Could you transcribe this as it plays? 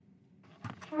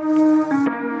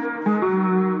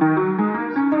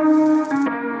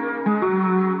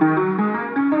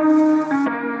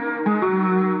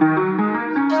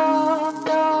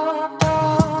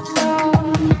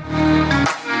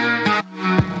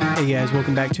Hey guys,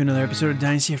 welcome back to another episode of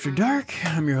Dynasty After Dark.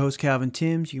 I'm your host, Calvin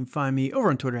Timms. You can find me over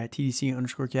on Twitter at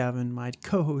TDC_Calvin. My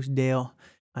co-host, Dale,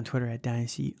 on Twitter at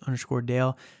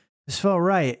Dynasty_Dale. This felt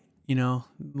right.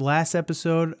 Last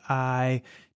episode, I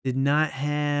did not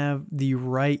have the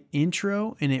right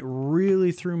intro, and it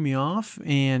really threw me off.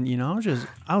 And,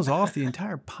 I was off the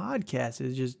entire podcast.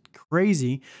 It's just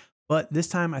crazy. But this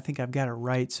time, I think I've got it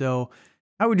right. So,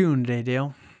 how we doing today,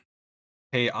 Dale?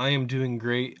 Hey, I am doing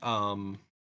great.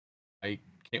 I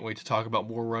can't wait to talk about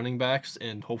more running backs,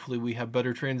 and hopefully we have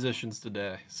better transitions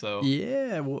today. So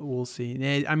Yeah, we'll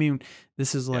see. I mean,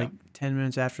 this is like 10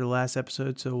 minutes after the last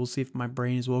episode, so we'll see if my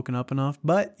brain is woken up enough.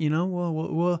 But we're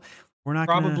not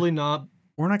probably gonna not.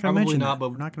 we're not gonna Probably mention not, that. but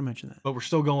We're not gonna mention we're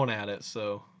still going at it.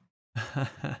 So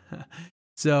that.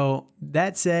 So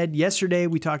that said, yesterday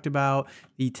we talked about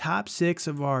the top 6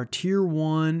 of our tier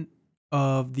 1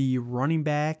 of the running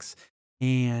backs.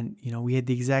 And, we had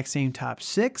the exact same top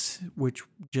 6, which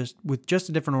with just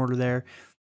a different order there.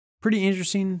 Pretty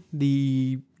interesting,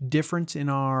 the difference in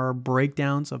our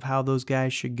breakdowns of how those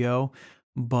guys should go.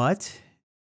 But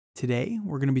today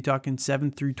we're going to be talking 7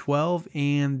 through 12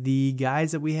 and the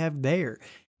guys that we have there.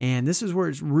 And this is where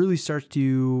it really starts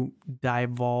to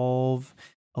devolve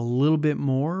a little bit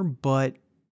more, but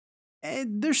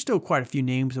there's still quite a few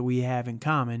names that we have in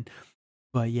common.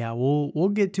 But yeah, we'll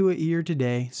get to it here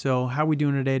today. So how we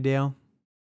doing today, Dale?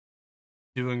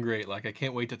 doing great. Like I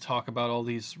can't wait to talk about all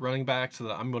these running backs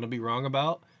that I'm going to be wrong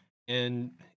about,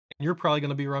 and you're probably going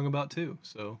to be wrong about too.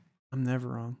 So I'm never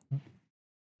wrong.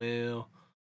 Well,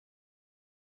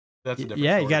 that's a different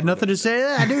Yeah, story you got for a nothing to different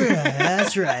say? I do.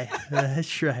 That's right.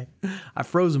 That's right. I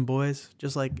froze them, boys,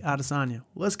 just like Adesanya.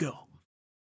 Let's go.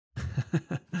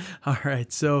 All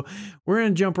right, so we're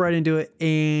gonna jump right into it.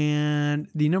 And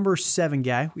the number 7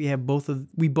 guy, we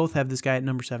both have this guy at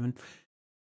number 7.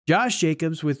 Josh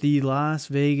Jacobs with the Las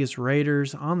Vegas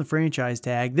Raiders on the franchise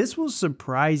tag. This was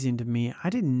surprising to me. I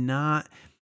did not.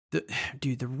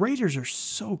 Dude, the Raiders are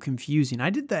so confusing. I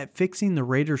did that fixing the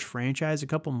Raiders franchise a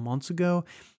couple months ago,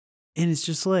 and it's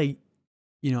just like,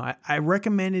 I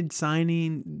recommended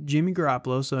signing Jimmy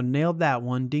Garoppolo, so nailed that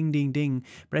one. Ding, ding, ding.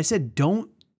 But I said,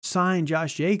 don't sign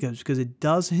Josh Jacobs because it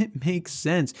doesn't make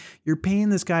sense. You're paying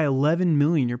this guy $11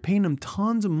 million. You're paying him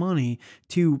tons of money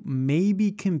to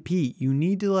maybe compete. You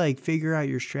need to figure out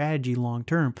your strategy long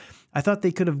term. I thought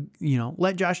they could have,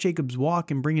 let Josh Jacobs walk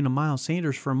and bring in a Miles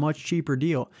Sanders for a much cheaper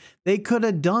deal. They could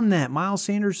have done that. Miles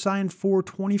Sanders signed for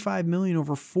 $25 million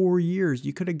over 4 years.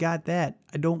 You could have got that.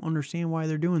 I don't understand why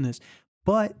they're doing this.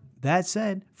 But that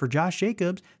said, for Josh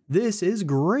Jacobs, this is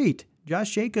great.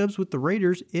 Josh Jacobs with the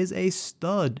Raiders is a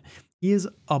stud. He is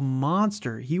a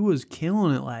monster. He was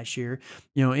killing it last year.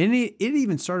 And it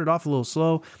even started off a little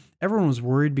slow. Everyone was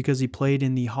worried because he played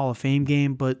in the Hall of Fame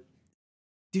game, but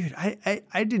dude,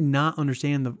 I did not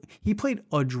understand he played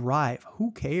a drive.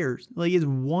 Who cares? It's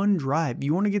one drive.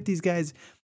 You want to get these guys,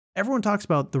 everyone talks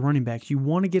about the running backs. You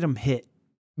want to get them hit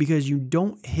because you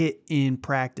don't hit in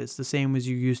practice the same as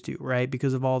you used to, right?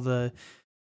 Because of all the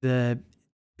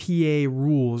PA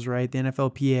rules, right? The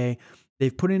NFL PA,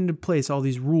 they've put into place all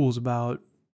these rules about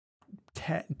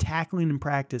tackling in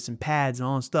practice and pads and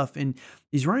all this stuff. And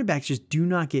these running backs just do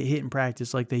not get hit in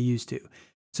practice like they used to.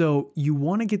 So you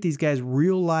want to get these guys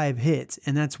real live hits.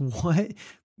 And that's what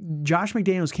Josh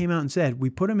McDaniels came out and said. We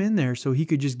put him in there so he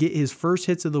could just get his first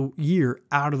hits of the year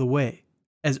out of the way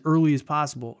as early as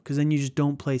possible, because then you just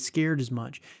don't play scared as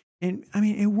much. And I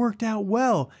mean, it worked out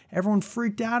well. Everyone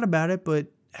freaked out about it, but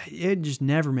it just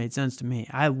never made sense to me.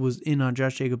 I was in on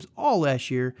Josh Jacobs all last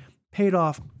year, paid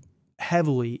off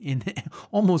heavily in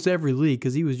almost every league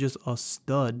because he was just a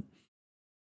stud.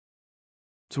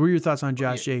 So what are your thoughts on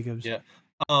Josh Jacobs? Yeah.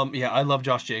 I love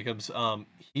Josh Jacobs.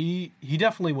 He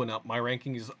definitely went up my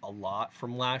rankings a lot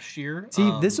from last year.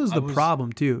 See, this was the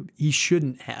problem too. He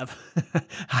shouldn't have.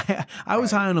 I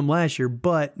was high on him last year,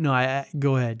 but no, I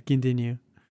go ahead, continue.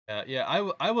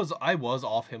 I was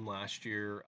off him last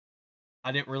year.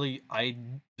 I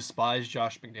despise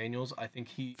Josh McDaniels. I think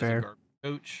he's a garbage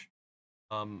coach.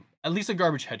 At least a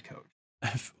garbage head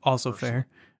coach. Also fair.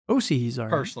 OC, he's all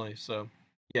right. Personally, so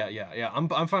yeah.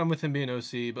 I'm fine with him being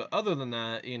OC, but other than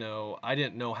that, I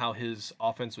didn't know how his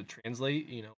offense would translate.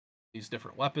 These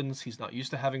different weapons. He's not used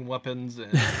to having weapons,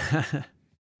 and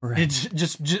right. It's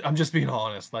just I'm just being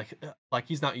honest. Like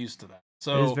he's not used to that.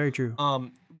 So it is very true.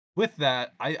 With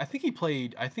that, I think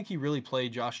he really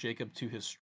played Josh Jacob to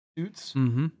his suits.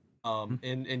 Mm-hmm.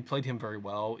 And played him very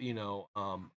well.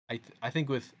 I think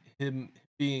with him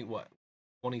being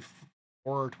 24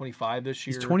 or 25 this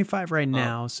year. He's 25 right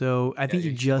now, so I think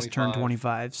he just 25. turned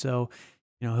 25. So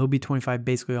he'll be 25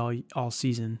 basically all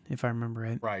season, if I remember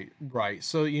right. Right.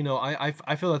 So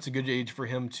I feel that's a good age for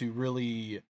him to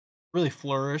really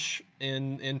flourish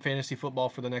in fantasy football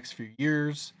for the next few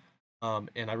years. And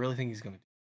I really think he's going to.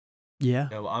 Yeah.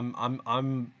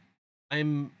 I'm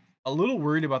a little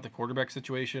worried about the quarterback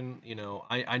situation.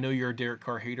 I know you're a Derek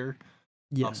Carr hater.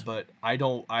 Yes. But I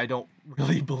don't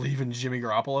really believe in Jimmy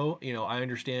Garoppolo. I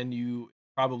understand you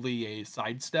probably a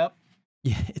sidestep,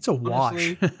 Yeah, it's a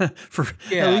wash honestly. for at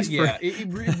Yeah, least for yeah, it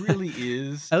really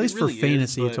is. at It least for really is,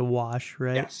 fantasy, it's but a wash,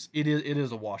 right? yes, it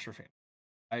is a wash for fans.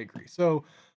 I agree.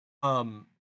 Um,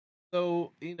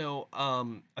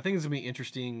 I think it's gonna be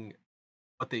interesting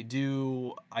what they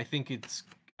do. I think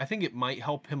it might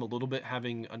help him a little bit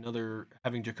having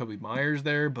Jacoby Myers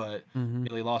there, but Hmm.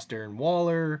 they lost Darren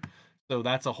Waller, so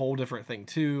that's a whole different thing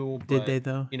too. Did But they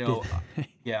though? Did they?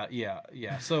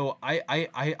 yeah. So I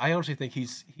honestly think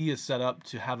he is set up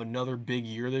to have another big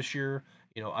year this year.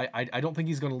 I don't think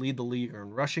he's going to lead the league in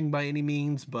rushing by any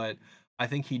means, but I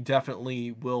think he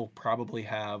definitely will probably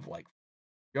have like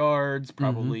yards, Hmm.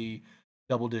 probably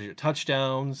double digit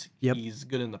touchdowns. Yep. He's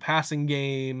good in the passing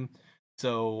game.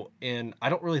 So, and I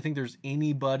don't really think there's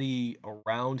anybody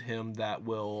around him that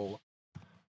will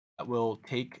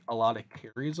take a lot of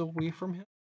carries away from him.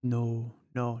 No,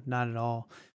 no, not at all.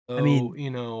 I So,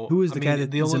 mean, who is I the guy mean,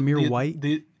 that Zamir White?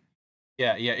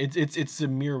 yeah, it's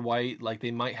Zamir White. Like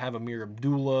they might have Amir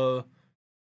Abdullah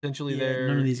potentially Yeah, none of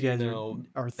there. these guys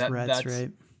are threats, That's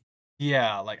right?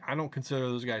 yeah. Like I don't consider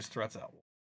those guys threats at all.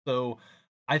 So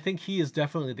I think he is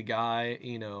definitely the guy.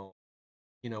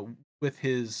 With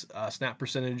his snap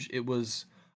percentage, it was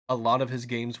a lot of his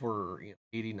games were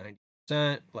 80,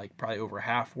 90%, like probably over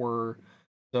half were.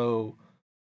 So,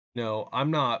 I'm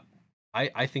not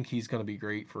I think he's going to be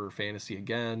great for fantasy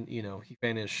again. He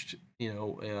finished,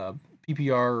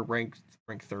 PPR ranked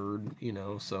third,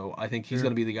 so I think he's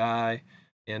going Sure. to be the guy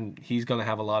and he's going to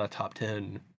have a lot of top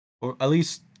 10 or at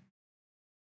least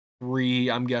 3,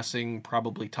 I'm guessing,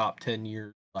 probably top 10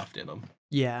 years left in him.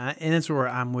 Yeah, and that's where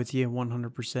I'm with you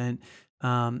 100%.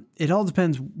 It all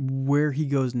depends where he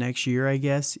goes next year, I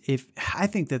guess. If I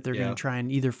think that they're going Yeah. to try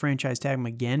and either franchise tag him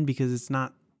again because it's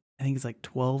not, I think it's like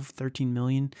 12, 13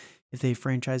 million if they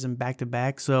franchise him back to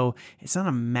back. So it's not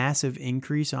a massive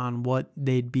increase on what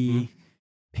they'd Mhm. be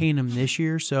paying him this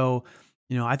year. So,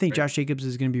 I think Right. Josh Jacobs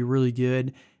is going to be really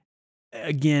good.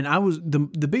 Again, I was the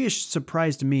biggest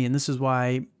surprise to me, and this is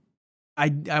why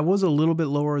I was a little bit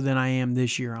lower than I am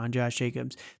this year on Josh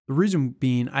Jacobs. The reason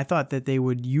being, I thought that they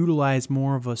would utilize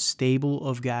more of a stable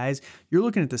of guys. You're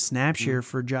looking at the snap Mhm. share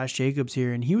for Josh Jacobs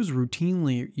here, and he was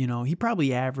routinely, he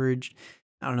probably averaged,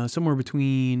 I don't know, somewhere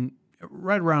between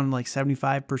right around like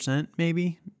 75%,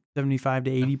 maybe 75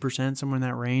 to Yeah. 80%, somewhere in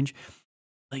that range.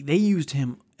 Like they used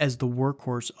him as the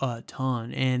workhorse a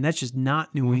ton, and that's just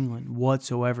not New Mhm. England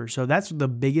whatsoever. So that's the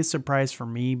biggest surprise for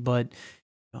me, but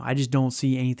I just don't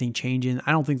see anything changing.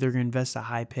 I don't think they're going to invest a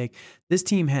high pick. This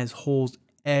team has holes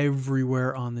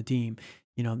everywhere on the team.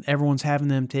 Everyone's having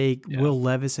them take Yeah. Will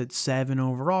Levis at 7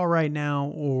 overall right now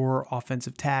or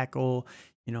offensive tackle,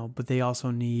 but they also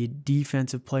need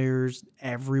defensive players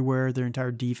everywhere. Their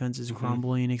entire defense is Mhm.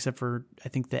 crumbling except for, I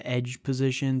think, the edge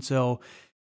position. So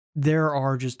there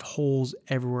are just holes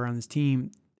everywhere on this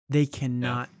team. They Yeah.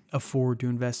 cannot afford to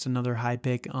invest another high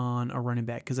pick on a running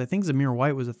back because I think Zamir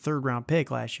White was a third round pick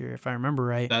last year, if I remember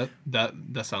right.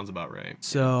 That sounds about right. Yeah.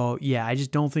 So yeah, I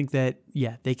just don't think that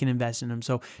they can invest in him.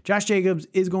 So Josh Jacobs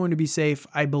is going to be safe.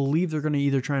 I believe they're going to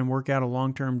either try and work out a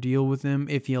long term deal with him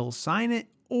if he'll sign it,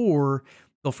 or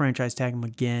they'll franchise tag him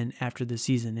again after the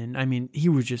season. And I mean, he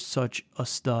was just such a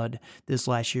stud this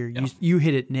last year. Yeah. You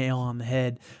hit it nail on the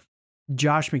head.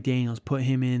 Josh McDaniels put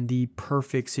him in the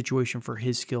perfect situation for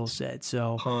his skill set.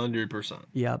 So, 100%.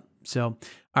 yep. So, all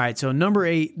right. So, number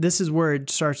 8, this is where it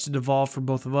starts to devolve for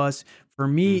both of us. For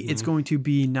me, it's Mhm. going to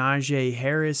be Najee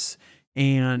Harris.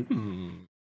 And Hmm.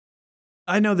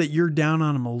 I know that you're down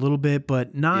on him a little bit,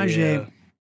 but Yeah. Najee,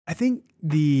 I think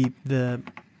the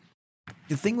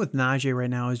thing with Najee right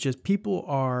now is just people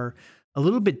are a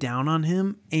little bit down on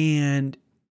him. And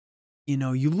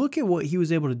you look at what he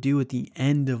was able to do at the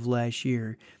end of last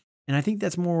year, and I think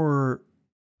that's more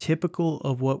typical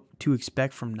of what to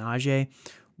expect from Najee.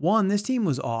 One, this team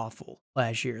was awful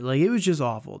last year. Like, it was just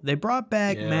awful. They brought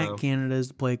back Matt Yeah. Canada as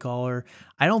the play caller.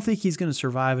 I don't think he's going to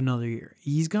survive another year.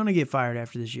 He's going to get fired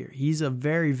after this year. He's a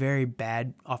very, very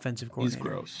bad offensive He's coordinator.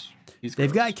 gross. He's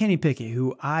They've got gross. Kenny Pickett,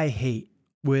 who I hate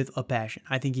with a passion.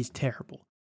 I think he's terrible.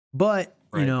 But,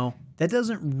 Right. that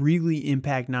doesn't really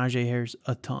impact Najee Harris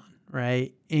a ton,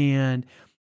 right? And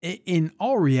in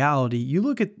all reality, you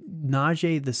look at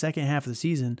Najee the second half of the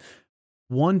season,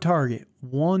 one target,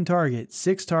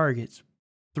 6 targets,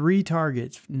 3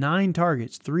 targets, 9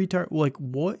 targets, like,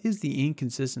 what is the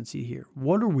inconsistency here?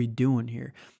 What are we doing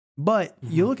here? But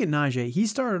you look at Najee, he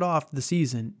started off the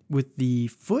season with the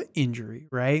foot injury,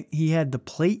 right? He had the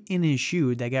plate in his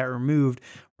shoe that got removed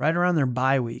right around their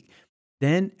bye week.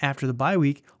 Then after the bye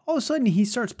week, all of a sudden he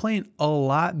starts playing a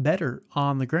lot better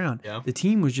on the ground. Yeah. The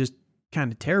team was just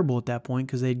kind of terrible at that point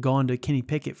because they'd gone to Kenny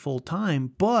Pickett full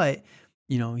time, but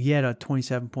he had a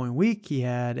 27-point week. He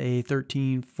had a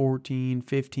 13, 14,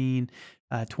 15,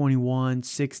 21,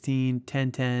 16,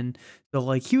 10, 10. So,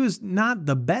 like, he was not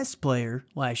the best player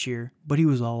last year, but he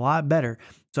was a lot better.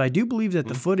 So I do believe that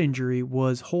the foot injury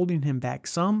was holding him back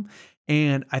some.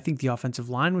 And I think the offensive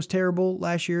line was terrible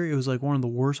last year. It was like one of the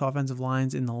worst offensive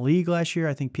lines in the league last year.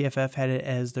 I think PFF had it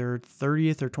as their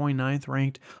 30th or 29th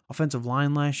ranked offensive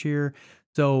line last year.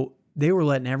 So they were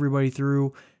letting everybody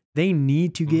through. They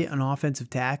need to get an offensive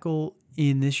tackle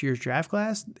in this year's draft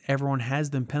class. Everyone has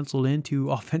them penciled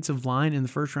into offensive line in the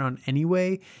first round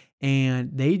anyway,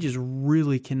 and they just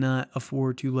really cannot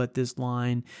afford to let this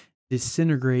line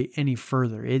disintegrate any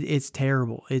further. It's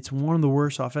terrible. It's one of the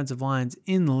worst offensive lines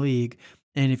in the league,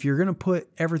 and if you're going to put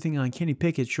everything on Kenny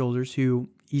Pickett's shoulders, who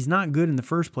he's not good in the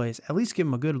first place, at least give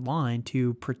him a good line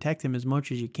to protect him as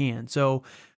much as you can. So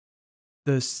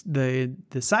the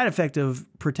side effect of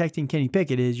protecting Kenny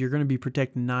Pickett is you're going to be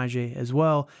protecting Najee as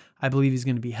well. I believe he's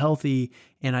going to be healthy,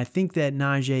 and I think that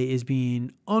Najee is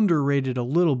being underrated a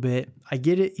little bit. I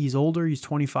get it. He's older. He's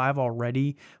 25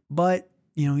 already, but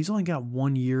he's only got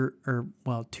 1 year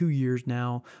 2 years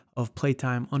now of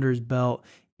playtime under his belt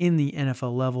in the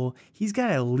NFL level. He's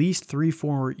got at least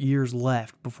 3-4 years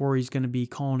left before he's going to be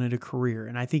calling it a career,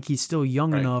 and I think he's still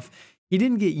young enough. He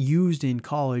didn't get used in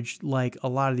college like a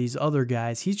lot of these other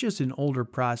guys. He's just an older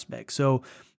prospect. So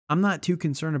I'm not too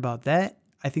concerned about that.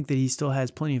 I think that he still has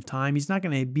plenty of time. He's not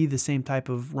going to be the same type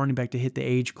of running back to hit the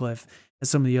age cliff as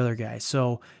some of the other guys.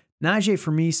 So Najee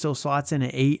for me still slots in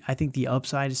at 8. I think the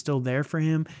upside is still there for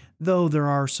him, though there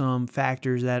are some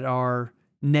factors that are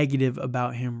negative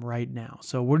about him right now.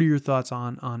 So what are your thoughts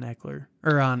on Eckler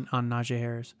or on Najee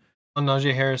Harris? On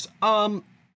Najee Harris,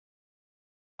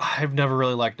 I've never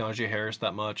really liked Najee Harris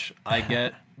that much. I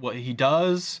get what he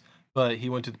does, but he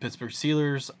went to the Pittsburgh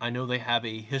Steelers. I know they have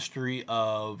a history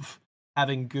of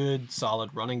having good, solid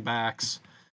running backs,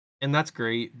 and that's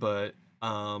great. But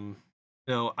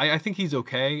I think he's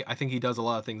okay. I think he does a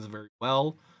lot of things very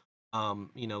well.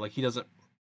 Like he doesn't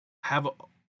have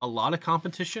a lot of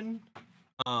competition.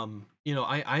 I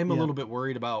am a little bit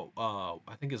worried about.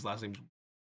 I think his last name's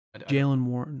Jalen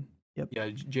Warren. Yep. Yeah,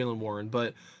 Jalen Warren,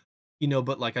 but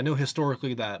like I know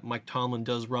historically that Mike Tomlin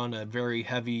does run a very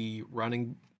heavy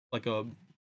running, like a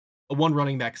one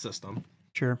running back system.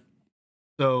 Sure.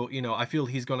 So, I feel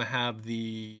he's gonna have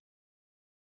the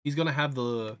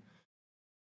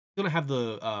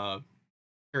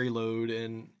carry load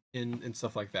and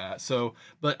stuff like that. So,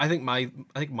 but I think my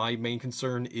main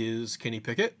concern is Kenny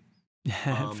Pickett.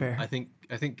 Fair. I think,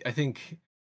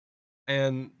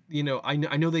 and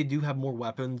I know they do have more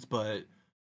weapons, but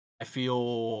I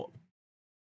feel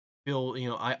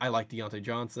I like Deontay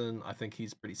Johnson. I think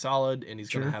he's pretty solid, and he's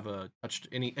going to have a touch.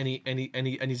 He's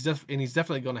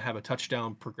definitely going to have a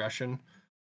touchdown progression.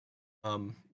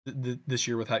 This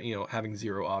year with having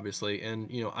 0, obviously, and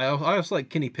I also like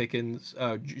Kenny Pickens.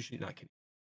 Not Kenny,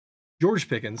 George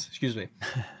Pickens, excuse me.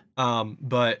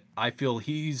 But I feel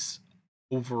he's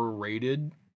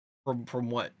overrated from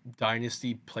what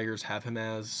Dynasty players have him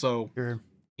as. So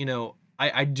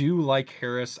I do like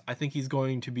Harris. I think he's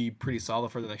going to be pretty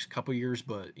solid for the next couple years,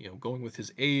 but going with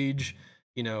his age,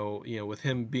 with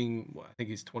him being, I think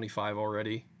he's 25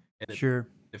 already, and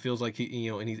it feels like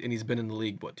he's been in the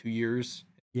league 2 years,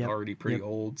 already pretty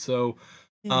old. So,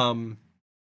 and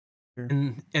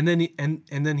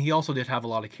then he also did have a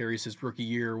lot of carries his rookie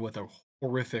year with a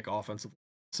horrific offensive.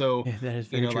 So that is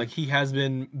very true. Like he has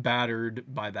been battered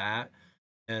by that,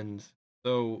 and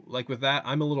so, like with that,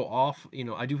 I'm a little off.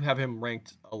 I do have him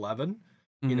ranked 11.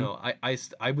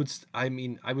 I would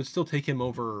still take him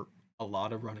over a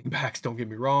lot of running backs. Don't get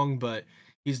me wrong, but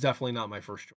he's definitely not my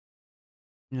first choice.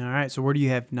 All right. So where do you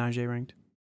have Najee ranked?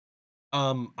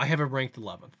 I have him ranked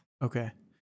 11th. Okay.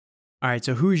 All right.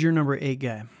 So who's your number 8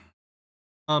 guy?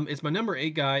 It's my number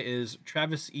 8 guy is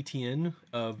Travis Etienne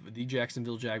of the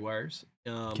Jacksonville Jaguars.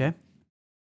 Okay.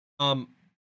 A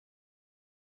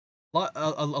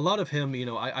lot of him,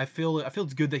 I feel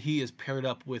it's good that he is paired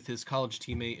up with his college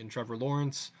teammate in Trevor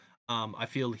Lawrence. I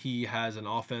feel he has an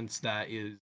offense that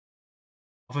is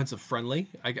offensive friendly,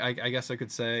 I guess I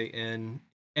could say, and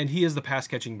he is the pass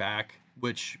catching back,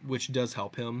 which does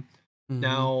help him.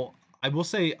 Now, I will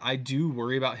say I do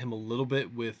worry about him a little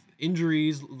bit with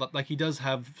injuries. Like he does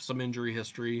have some injury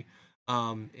history.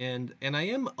 And I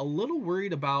am a little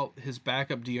worried about his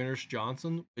backup Dearness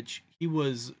Johnson, which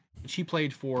he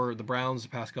played for the Browns the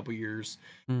past couple years.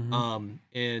 Mm-hmm.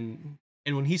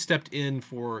 And when he stepped in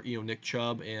for Nick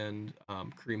Chubb and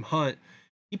Kareem Hunt,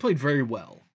 he played very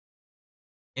well,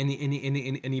 and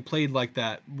he played like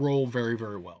that role very,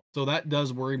 very well. So that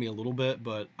does worry me a little bit,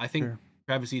 but I think Sure.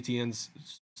 Travis Etienne's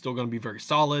still going to be very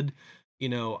solid.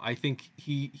 I think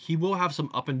he will have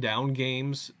some up and down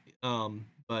games,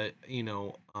 but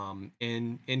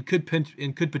could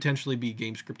potentially be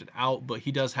game scripted out. But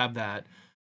he does have that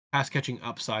pass catching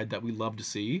upside that we love to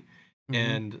see, Mm-hmm.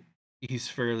 and he's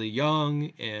fairly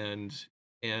young, and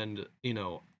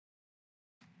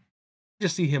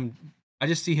just see him. I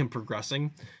just see him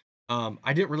progressing.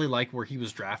 I didn't really like where he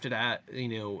was drafted at, in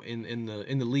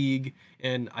the league,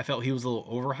 and I felt he was a little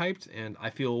overhyped. And I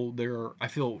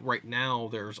feel right now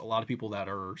there's a lot of people that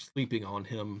are sleeping on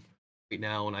him right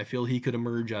now, and I feel he could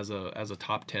emerge as a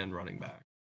top 10 running back.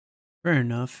 Fair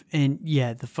enough. And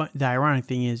yeah, the ironic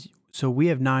thing is, so we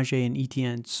have Najee and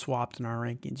Etienne swapped in our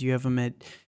rankings. You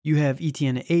have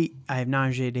Etienne at 8. I have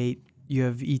Najee at 8.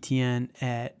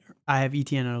 I have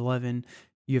Etienne at 11.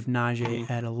 You have Najee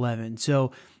Mm-hmm. at 11.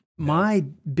 So Yeah. my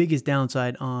biggest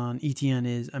downside on Etienne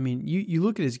is, I mean, you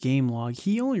look at his game log.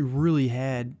 He only really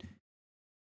had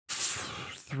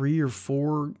 3 or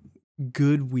 4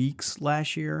 good weeks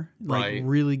last year, like Right.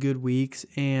 really good weeks,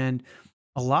 and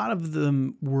a lot of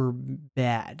them were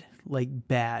bad, like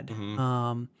bad.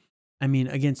 Mm-hmm. I mean,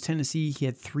 against Tennessee, he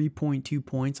had 3.2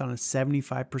 points on a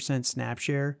 75% snap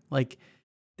share. Like,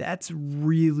 that's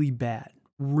really bad.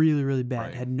 Really, really bad.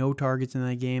 Right. Had no targets in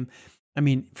that game. I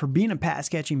mean, for being a pass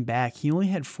catching back, he only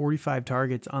had 45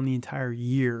 targets on the entire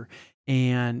year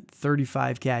and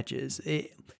 35 catches.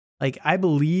 I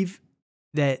believe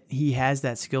that he has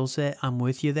that skill set. I'm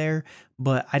with you there,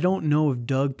 but I don't know if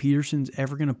Doug Peterson's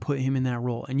ever going to put him in that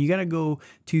role. And you got to go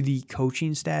to the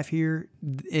coaching staff here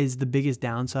is the biggest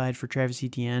downside for Travis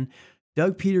Etienne.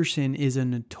 Doug Peterson is a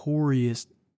notorious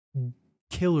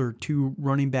killer to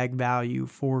running back value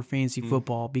for fantasy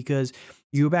football, because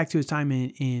you go back to his time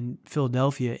in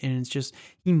Philadelphia, and it's just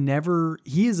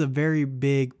he is a very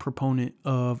big proponent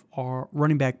of our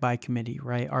running back by committee,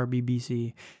 right?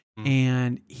 RBBC.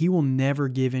 And he will never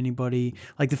give anybody,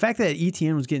 like, the fact that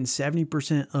Etienne was getting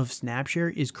 70% of snap share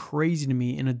is crazy to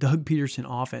me in a Doug Peterson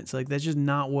offense. Like, that's just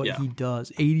not what he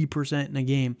does. 80% in a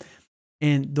game.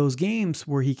 And those games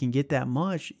where he can get that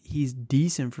much, he's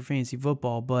decent for fantasy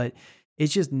football, but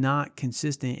it's just not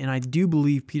consistent. And I do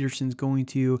believe Peterson's going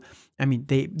to, I mean,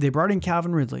 they brought in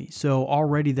Calvin Ridley, so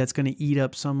already that's going to eat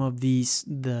up some of the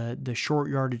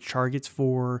short yardage targets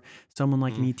for someone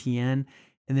like an Etienne.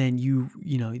 And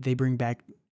then they bring back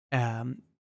Evan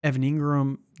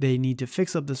Ingram. They need to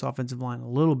fix up this offensive line a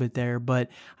little bit there, but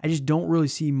I just don't really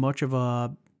see much of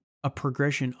a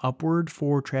progression upward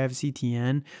for Travis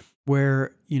Etienne,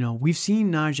 where, we've seen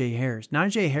Najee Harris.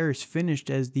 Najee Harris finished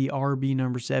as the RB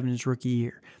number 7 his rookie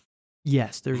year.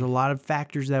 Yes, there's a lot of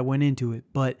factors that went into it,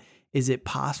 but is it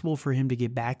possible for him to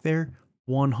get back there?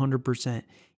 100%.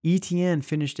 Etienne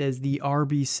finished as the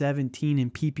RB17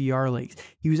 in PPR leagues.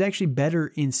 He was actually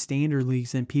better in standard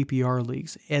leagues than PPR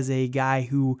leagues as a guy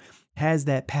who has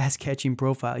that pass catching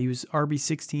profile. He was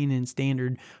RB16 in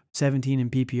standard, 17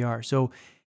 in PPR. So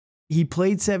he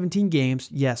played 17 games.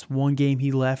 Yes, one game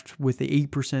he left with the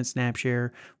 8% snap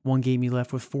share. One game he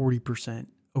left with 40%.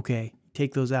 Okay,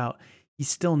 take those out. He's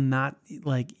still not,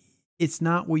 like, it's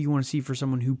not what you want to see for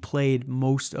someone who played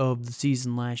most of the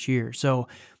season last year. So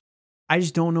I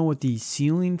just don't know what the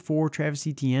ceiling for Travis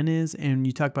Etienne is. And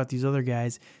you talk about these other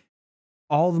guys,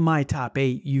 all of my top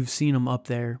 8, you've seen them up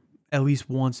there at least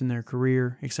once in their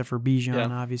career, except for Bijan,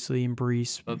 obviously, and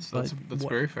Brees. That's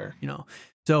very fair.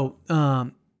 So,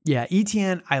 yeah,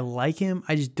 Etienne, I like him.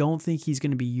 I just don't think he's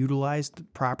going to be utilized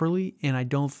properly. And I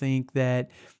don't think that,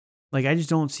 I just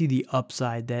don't see the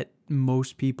upside that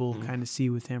most people kind of see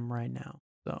with him right now.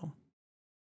 So,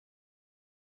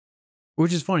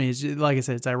 which is funny. It's just, like I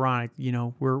said, it's ironic.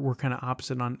 We're kind of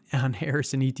opposite on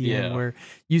Harris and Etienne, where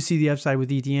you see the upside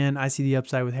with Etienne, I see the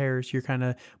upside with Harris. You're kind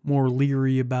of more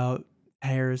leery about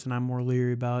Harris, and I'm more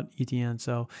leery about Etienne.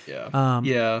 So,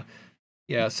 yeah.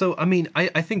 So, I mean,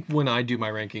 I think when I do my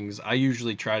rankings, I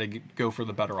usually try to go for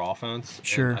the better offense.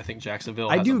 Sure. And I think Jacksonville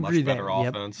has a much better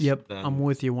offense. Yep. Than, I'm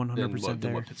with you 100%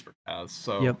 than what Pittsburgh has.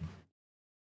 So, yep.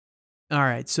 All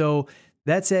right. So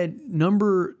that said,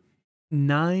 number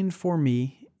 9 for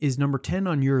me is number 10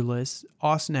 on your list,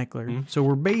 Austin Eckler. So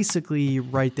we're basically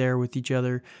right there with each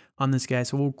other on this guy.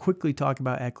 So we'll quickly talk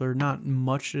about Eckler. Not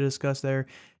much to discuss there.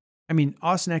 I mean,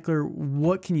 Austin Eckler,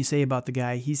 what can you say about the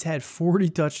guy? He's had 40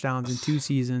 touchdowns in 2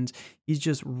 seasons. He's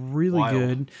just really Wild.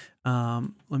 good.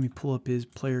 Let me pull up his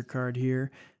player card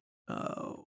here.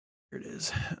 Oh, here it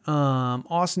is.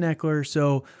 Austin Eckler.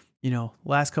 So,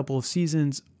 last couple of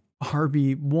seasons,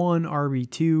 RB1,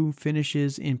 RB2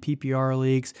 finishes in PPR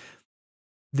leagues.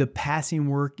 The passing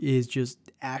work is just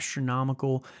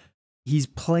astronomical. He's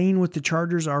playing with the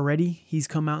Chargers already. He's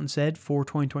come out and said for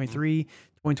 2023,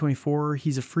 2024,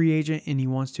 he's a free agent and he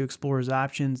wants to explore his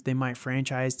options. They might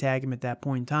franchise tag him at that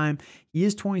point in time. He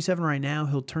is 27 right now.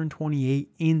 He'll turn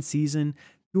 28 in season,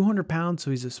 200 pounds.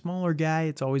 So he's a smaller guy.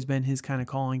 It's always been his kind of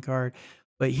calling card.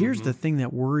 But here's the thing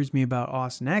that worries me about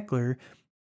Austin Eckler.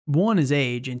 One is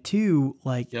age, and two,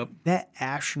 that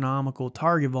astronomical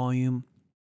target volume.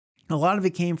 A lot of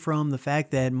it came from the fact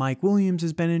that Mike Williams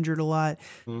has been injured a lot.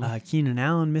 Keenan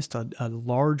Allen missed a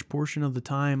large portion of the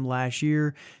time last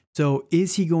year. So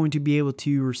is he going to be able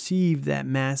to receive that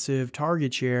massive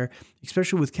target share,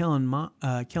 especially with Kellen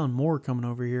Moore coming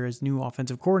over here as new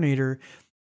offensive coordinator?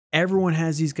 Everyone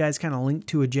has these guys kind of linked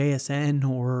to a JSN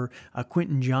or a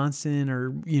Quentin Johnson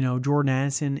or, Jordan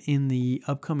Addison in the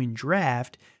upcoming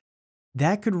draft.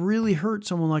 That could really hurt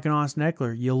someone like an Austin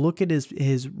Eckler. You look at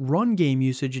his run game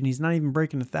usage, and he's not even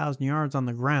breaking 1,000 yards on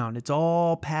the ground. It's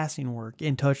all passing work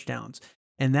and touchdowns.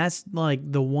 And that's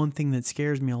like the one thing that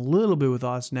scares me a little bit with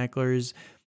Austin Eckler is,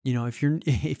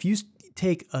 if you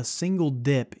take a single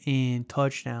dip in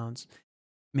touchdowns,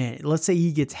 man, let's say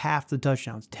he gets half the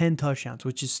touchdowns, 10 touchdowns,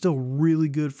 which is still really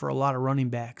good for a lot of running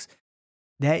backs.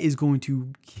 That is going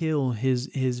to kill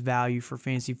his value for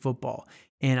fantasy football.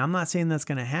 And I'm not saying that's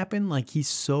going to happen. Like, he's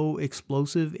so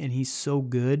explosive and he's so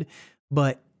good,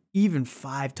 but even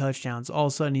 5 touchdowns, all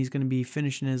of a sudden he's going to be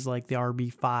finishing as like the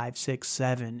RB 5, 6,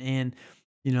 7. And,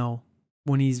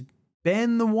 when he's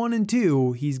been the 1 and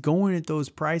 2, he's going at those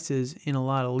prices in a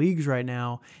lot of leagues right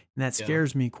now. And that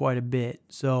scares me quite a bit.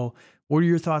 So what are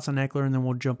your thoughts on Eckler? And then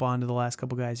we'll jump on to the last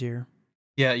couple guys here.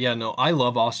 Yeah, no, I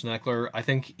love Austin Eckler. I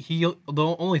think the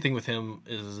only thing with him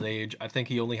is his age. I think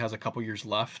he only has a couple years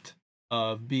left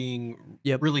of being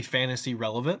really fantasy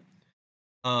relevant.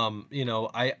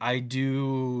 I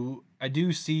do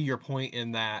see your point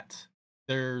in that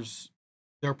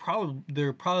they're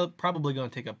probably going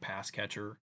to take a pass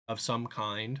catcher of some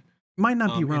kind. Might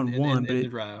not be round 1, but in the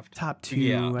draft. top 2,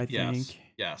 Yeah, I think.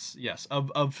 Yes.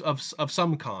 Of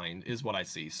some kind is what I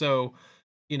see. So,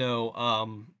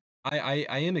 I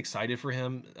am excited for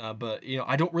him, but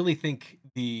I don't really think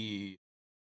the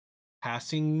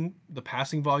passing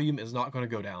volume is not going to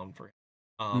go down for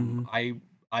him.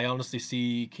 I honestly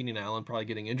see Keenan Allen probably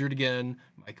getting injured again,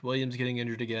 Mike Williams getting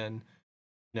injured again.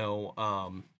 I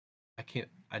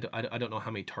don't know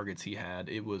how many targets he had.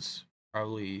 It was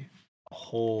probably a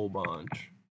whole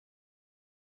bunch.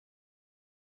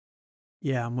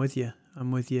 Yeah, I'm with you.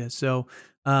 So,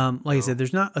 like I said,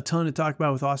 there's not a ton to talk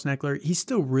about with Austin Eckler. He's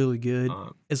still really good.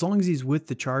 As long as he's with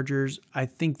the Chargers, I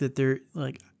think that they're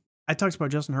like, I talked about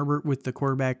Justin Herbert with the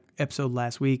quarterback episode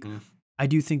last week. I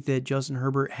do think that Justin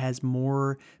Herbert has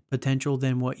more potential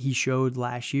than what he showed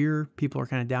last year. People are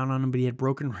kind of down on him, but he had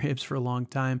broken ribs for a long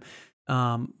time.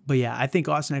 But yeah, I think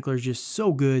Austin Eckler is just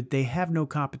so good. They have no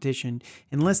competition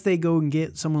unless they go and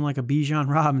get someone like a Bijan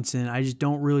Robinson. I just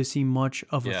don't really see much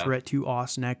of a threat to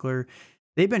Austin Eckler.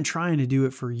 They've been trying to do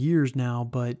it for years now,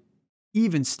 but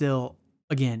even still,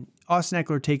 again, Austin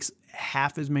Eckler takes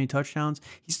half as many touchdowns.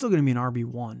 He's still going to be an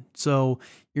RB1. So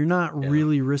you're not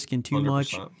really risking too 100%.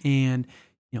 Much. And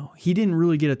he didn't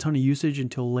really get a ton of usage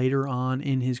until later on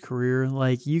in his career.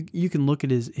 Like you can look at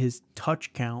his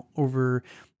touch count over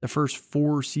the first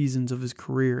 4 seasons of his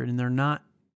career, and they're not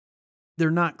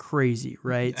crazy,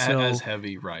 right? As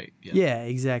heavy, right? Yeah,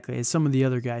 exactly. As some of the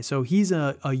other guys. So he's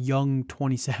a young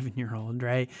 27-year-old,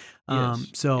 right?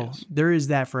 There is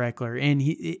that for Eckler, and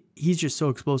he's just so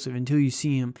explosive. Until you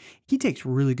see him, he takes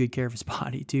really good care of his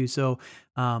body too. So,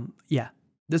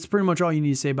 that's pretty much all you need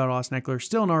to say about Austin Eckler.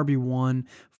 Still an RB1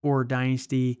 for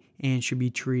Dynasty and should be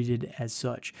treated as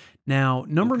such. Now,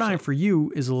 number 9 for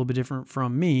you is a little bit different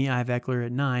from me. I have Eckler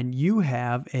at 9. You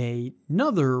have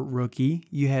another rookie.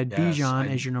 You had Bijan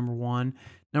as your number 1.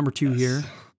 Number 2 here.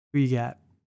 Who you got?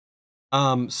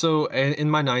 So in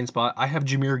my 9 spot, I have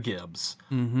Jahmyr Gibbs.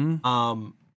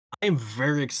 I am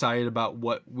very excited about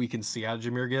what we can see out of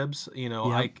Jahmyr Gibbs.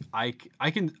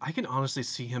 I can honestly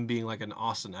see him being like an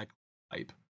Austin Eckler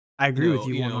type. I agree with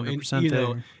you 100%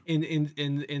 there.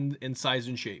 In size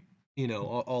and shape,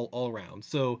 all around.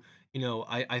 So,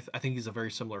 I think he's a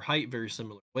very similar height, very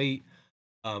similar weight.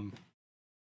 And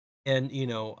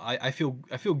I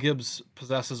feel Gibbs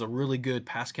possesses a really good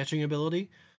pass catching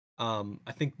ability.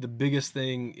 I think the biggest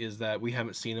thing is that we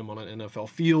haven't seen him on an NFL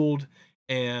field,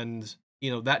 and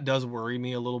that does worry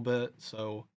me a little bit.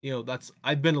 So that's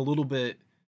I've been a little bit,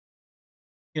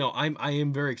 I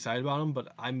am very excited about him,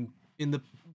 but I'm in the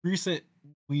recent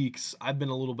weeks I've been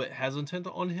a little bit hesitant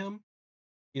on him.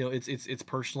 It's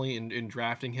personally in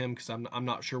drafting him because I'm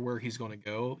not sure where he's going to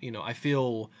go. I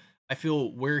feel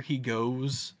where he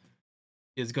goes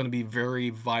is going to be very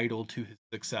vital to his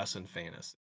success in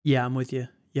fantasy. Yeah, I'm with you.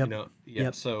 Yep. Yeah.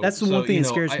 Yep. So That's the one thing that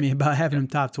scares I me about having yeah. him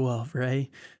top 12, right?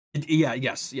 Yeah,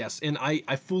 yes, and I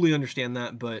fully understand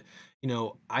that, but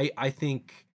I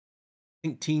think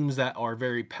teams that are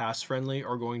very pass friendly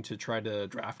are going to try to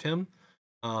draft him.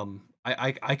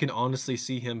 I can honestly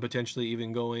see him potentially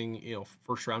even going,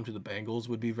 first round to the Bengals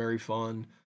would be very fun.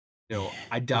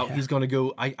 I doubt Yeah. he's going to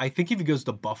go. I think if he goes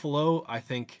to Buffalo, I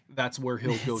think that's where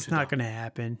he'll go It's to not dominate. gonna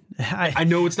happen. I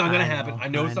know it's not going to I happen. know. I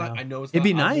know I it's not. know. I know it's It'd not.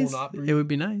 be I will nice. not It breathe. would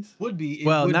be nice. Would be. It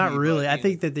Well, would not be. really. But I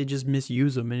think that they just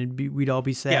misuse him, and we'd all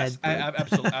be yes, sad.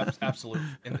 But absolutely.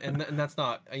 And that's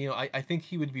not. I think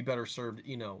he would be better served.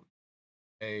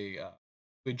 A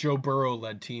a Joe Burrow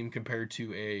led team compared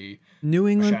to a New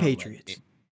England Allen led Patriots. team.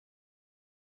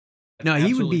 That's No, he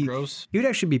would absolutely be. gross. He would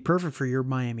actually be perfect for your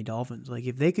Miami Dolphins. Like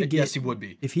if they could Yes, get, he would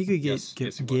be. if he could Yes,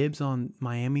 yes, he get would. Gibbs on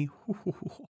Miami.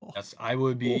 Yes, I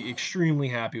would be extremely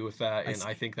happy with that, I and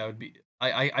I see. think that would be.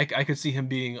 I could see him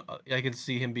being. I could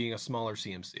see him being a smaller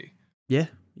CMC. Yeah.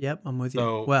 Yep. I'm with you.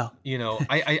 So Well,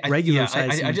 regular yeah,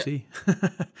 size I just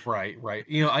CMC. right.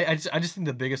 I just think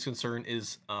the biggest concern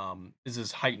is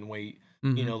his height and weight.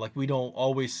 Hmm. Like we don't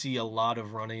always see a lot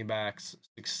of running backs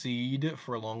succeed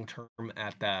for long term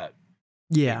at that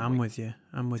Yeah, big I'm weight. with you.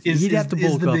 I'm with you. Is He'd have is to is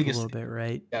bulk the up a biggest little bit,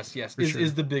 right? Yes, For is sure.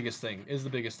 the biggest thing. Is the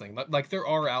biggest thing. Like there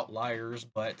are outliers,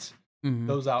 but Hmm.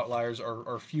 those outliers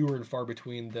are fewer and far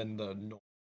between than the norm.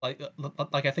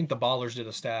 Like I think the Ballers did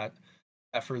a stat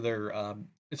for their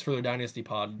it's for their Dynasty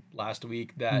pod last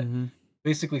week that Hmm.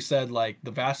 basically said like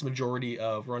the vast majority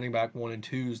of running back 1 and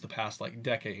 2s the past like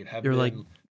decade have They're like been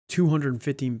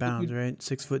 215 pounds, right?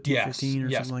 6 foot yes, 215 or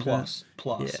yes, something like that.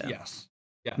 plus, Yeah. yes.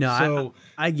 Yeah. No, So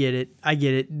I get it. I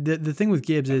get it. The thing with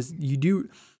Gibbs yeah, is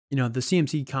the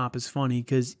CMC comp is funny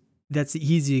because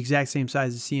he's the exact same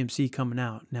size as CMC coming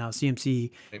out. Now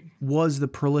CMC right, was the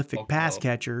prolific bulking pass up.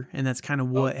 catcher, and that's kind of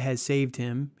Oh, what has saved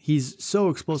him. He's so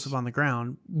explosive yes. on the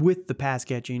ground with the pass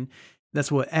catching. That's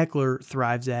what Eckler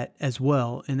thrives at as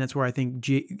well, and that's where I think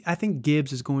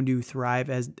Gibbs is going to thrive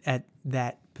as at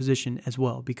that position as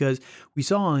well because we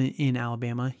saw in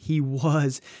Alabama he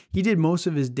did most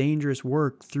of his dangerous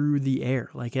work through the air,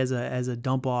 like as a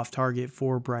dump off target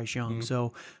for Bryce Young. Mhm,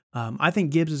 So I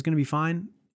think Gibbs is going to be fine.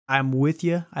 I'm with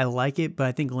you. I like it, but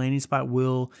I think landing spot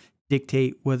will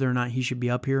dictate whether or not he should be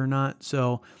up here or not.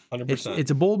 So it's 100%.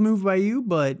 a bold move by you,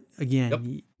 but Yep.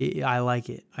 again, I like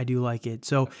it. I do like it.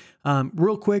 So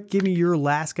real quick, give me your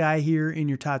last guy here in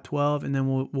your top 12, and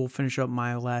then we'll finish up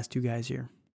my last two guys here.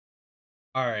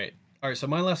 All right. All right. So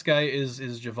my last guy is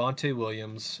Javonte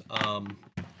Williams,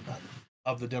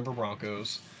 of the Denver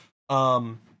Broncos.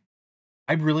 Um,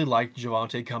 I really liked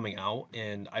Javonte coming out,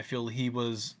 and I feel he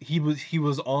was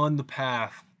on the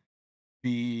path to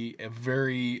be a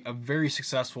very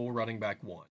successful running back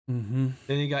one. Mm-hmm.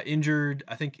 Then he got injured.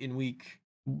 I think in week.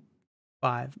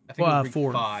 Five. I think it was Well, week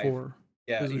four. five. Four.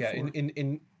 It Yeah, was week yeah. In four.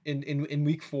 in in in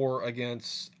week four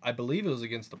against, I believe it was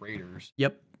against the Raiders.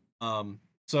 Yep.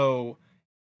 So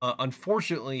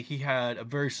unfortunately, he had a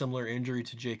very similar injury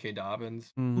to J.K.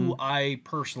 Dobbins, Mm-hmm. who I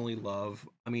personally love.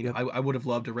 I mean, Yep. I would have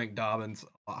loved to rank Dobbins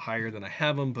a lot higher than I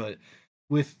have him, but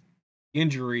with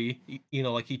injury,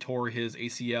 like he tore his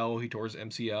ACL, he tore his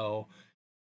MCL,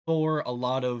 tore a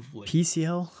lot of like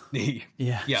PCL. knee.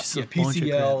 Yeah, Yes, just a yeah, bunch of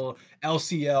crap. PCL,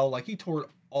 LCL, like he tore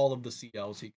all of the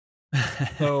CLs.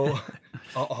 So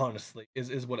honestly,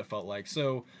 is what it felt like.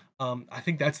 So I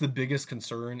think that's the biggest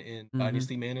concern in Mm-hmm.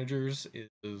 dynasty managers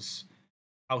is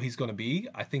how he's going to be.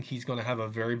 I think he's going to have a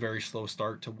very very slow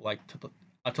start to like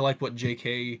what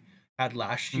JK had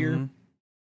last year. Mm-hmm.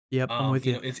 Yep, I'm with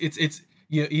you. It's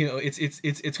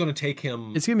going to take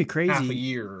him It's gonna be half a crazy.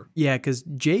 year. Yeah, because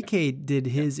Yeah. JK did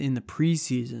Yeah. his in the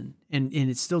preseason, and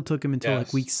it still took him until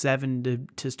like week Yes. 7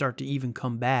 to start to even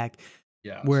come back.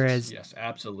 Yes. Whereas Yes.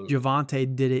 Absolutely.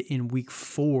 Javante did it in week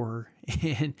 4,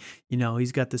 and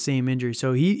he's got the same injury,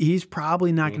 so he's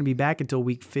probably not going Mhm. to be back until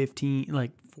week 15,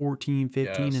 like 14,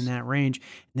 15 in Yes. that range.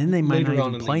 And then they might not Later on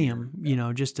even in the play year. him,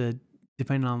 Yeah. just to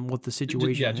depending on what the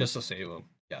situation Yeah, just is. to save him.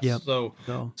 Yes. Yep. So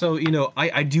So, so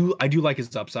I do like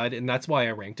his upside, and that's why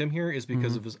I ranked him here is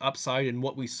because mhm. of his upside and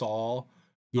what we saw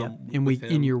Yep. with In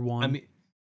him. year I 1. mean,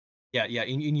 yeah,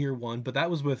 in year one, but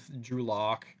that was with Drew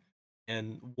Lock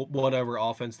and whatever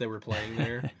offense they were playing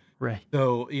there. Right.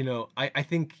 So, I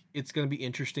think it's going to be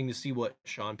interesting to see what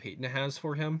Sean Payton has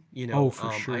for him. Oh,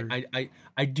 for sure.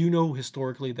 I do know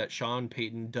historically that Sean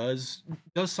Payton does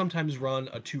sometimes run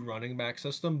a two running back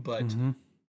system, but Mm-hmm.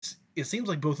 it seems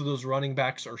like both of those running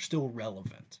backs are still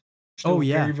relevant, Oh, still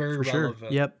yeah, very, very for sure.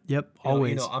 relevant. Yep,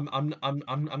 always. I'm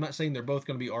not saying they're both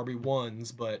going to be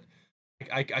RB1s, but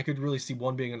I could really see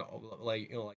one being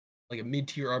like a mid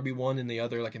tier RB1 and the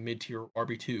other like a mid tier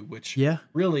RB2. Which Yeah.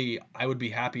 really I would be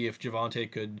happy if Javonte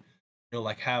could,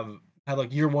 like have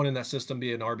like year one in that system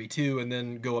be an RB2 and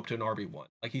then go up to an RB1.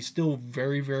 Like he's still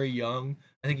very, very young.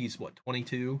 I think he's what,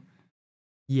 22.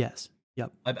 Yes.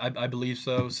 Yep. I believe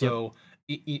so. Yep. So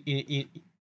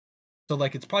so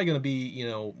like it's probably going to be,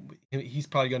 he's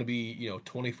probably going to be,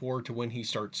 24 to when he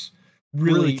starts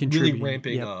Really really contributing.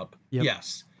 ramping Yep. up. Yep.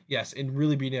 Yes. Yes, and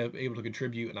really being able to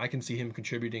contribute, and I can see him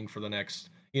contributing for the next,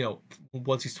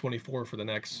 once he's 24 for the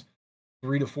next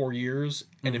 3 to 4 years.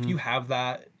 And if Mm-hmm. you have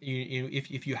that,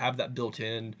 if you have that built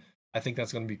in, I think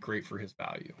that's going to be great for his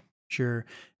value. Sure.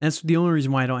 That's the only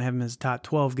reason why I don't have him as a top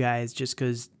 12 guy is just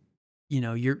because,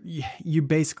 you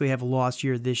basically have a lost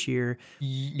year this year, and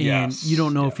you don't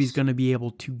Yes, know if he's yes, going to be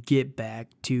able to get back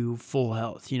to full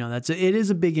health. It is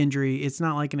a big injury. It's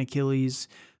not like an Achilles,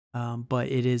 but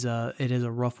it is a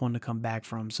rough one to come back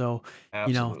from. So,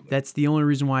 absolutely. that's the only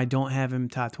reason why I don't have him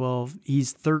top 12.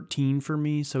 He's 13 for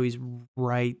me, so he's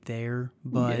right there.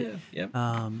 But, Yeah,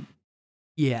 yep,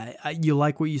 yeah, you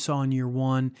like what you saw in year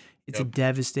one. It's a yep.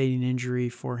 devastating injury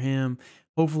for him.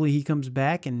 Hopefully he comes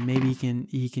back and maybe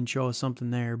he can show us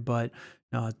something there. But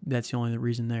no, that's the only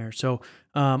reason there. So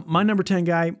my number 10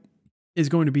 guy is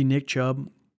going to be Nick Chubb,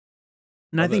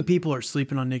 and I Love think it. people are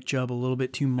sleeping on Nick Chubb a little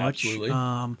bit too much.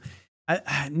 Absolutely.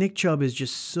 Nick Chubb is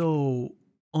just so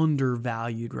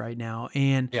undervalued right now,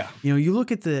 and Yeah. you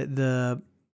look at the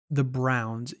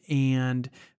Browns, and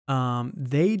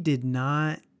they did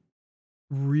not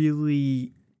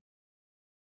really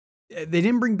they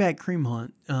didn't bring back Cream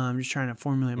Hunt. I'm just trying to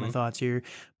formulate my Mhm. thoughts here,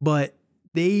 but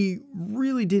they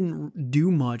really didn't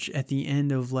do much at the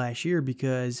end of last year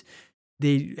because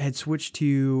they had switched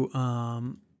to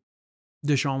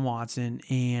Deshaun Watson,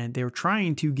 and they were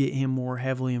trying to get him more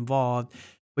heavily involved.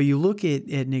 But you look at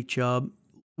Nick Chubb,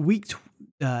 week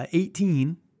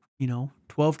 18,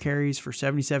 12 carries for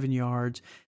 77 yards,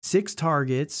 6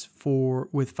 targets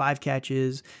with 5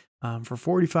 catches for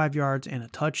 45 yards and a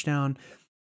touchdown.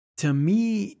 To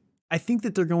me, I think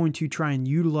that they're going to try and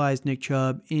utilize Nick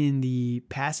Chubb in the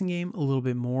passing game a little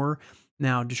bit more.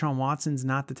 Now, Deshaun Watson's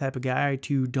not the type of guy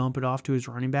to dump it off to his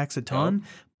running backs a Yep. ton,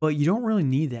 but you don't really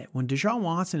need that. When Deshaun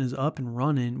Watson is up and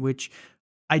running, which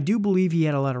I do believe he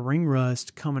had a lot of ring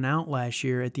rust coming out last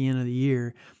year at the end of the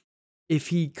year, if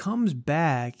he comes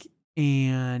back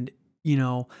and,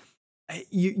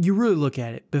 you really look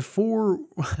at it before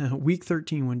week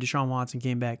 13 when Deshaun Watson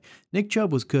came back, Nick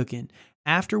Chubb was cooking.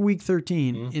 After week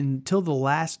 13, Mhm. until the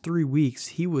last 3 weeks,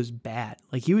 he was bad.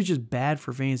 Like he was just bad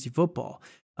for fantasy football.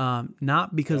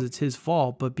 Not because Yep. it's his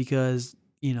fault, but because,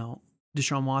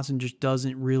 Deshaun Watson just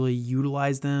doesn't really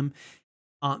utilize them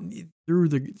through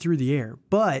the air.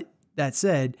 But that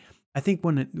said, I think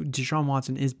when Deshaun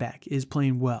Watson is back, is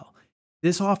playing well,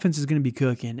 this offense is going to be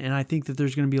cooking, and I think that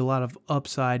there's going to be a lot of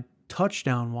upside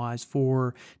touchdown wise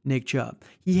for Nick Chubb.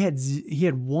 He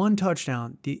had one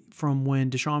touchdown from when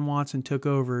Deshaun Watson took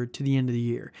over to the end of the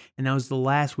year, and that was the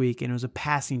last week, and it was a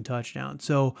passing touchdown.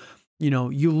 So,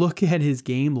 you look at his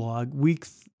game log, week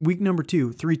number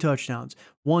 2, 3 touchdowns,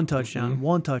 one touchdown, Mhm.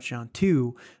 one touchdown,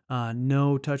 two,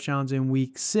 no touchdowns in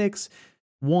week 6.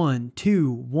 1,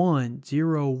 2, 1,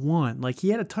 0, 1. Like he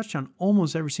had a touchdown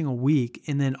almost every single week,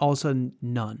 and then all of a sudden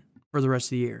none for the rest of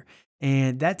the year.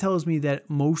 And that tells me that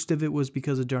most of it was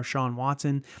because of Deshaun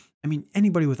Watson. I mean,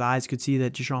 anybody with eyes could see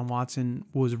that Deshaun Watson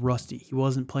was rusty. He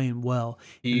wasn't playing well.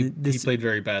 He And he this, played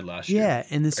very bad last year. yeah,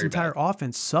 and this Very bad. entire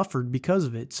offense suffered because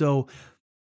of it. So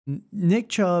Nick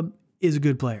Chubb is a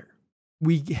good player.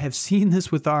 We have seen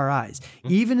this with our eyes.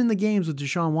 Mhm. Even in the games with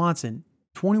Deshaun Watson,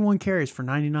 21 carries for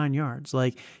 99 yards.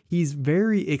 Like he's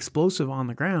very explosive on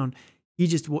the ground. He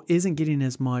just isn't getting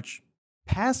as much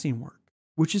passing work,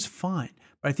 which is fine.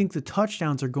 But I think the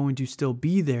touchdowns are going to still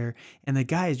be there, and the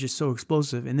guy is just so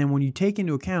explosive. And then when you take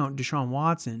into account Deshaun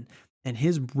Watson and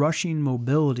his rushing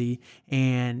mobility,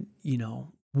 and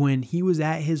when he was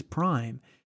at his prime,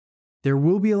 there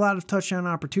will be a lot of touchdown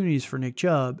opportunities for Nick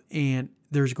Chubb, and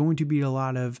there's going to be a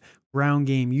lot of ground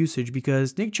game usage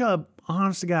because Nick Chubb,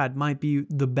 honest to God, might be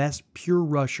the best pure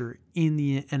rusher in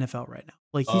the NFL right now.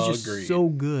 Like he's just Agreed. so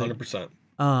good.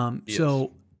 100%. He is.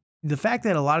 So the fact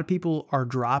that a lot of people are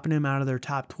dropping him out of their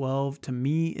top 12 to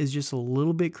me is just a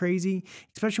little bit crazy,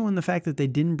 especially when the fact that they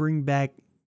didn't bring back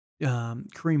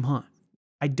Kareem Hunt.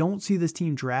 I don't see this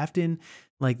team drafting.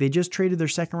 Like, they just traded their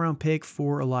second round pick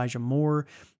for Elijah Moore.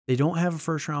 They don't have a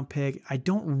first round pick. I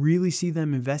don't really see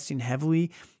them investing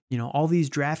heavily. You know, all these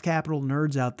draft capital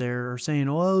nerds out there are saying,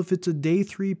 well, if it's a day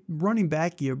 3 running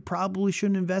back, you probably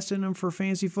shouldn't invest in him for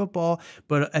fantasy football.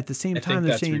 But at the same time,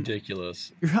 they're saying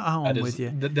ridiculous. I'm with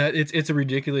you. That it's a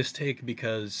ridiculous take,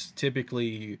 because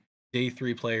typically day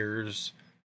 3 players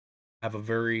have a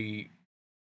very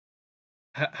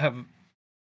have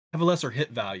a lesser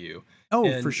hit value. Oh,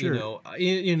 and, for sure.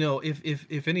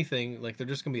 If anything, like, they're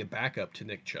just gonna be a backup to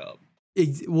Nick Chubb.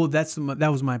 Well, that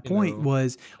was my point.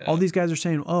 Was all these guys are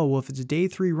saying, oh, well, if it's a day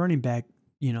 3 running back,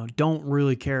 don't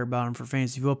really care about him for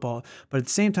fantasy football. But at the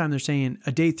same time, they're saying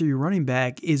a day 3 running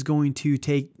back is going to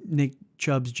take Nick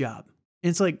Chubb's job. And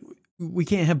it's like, we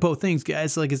can't have both things,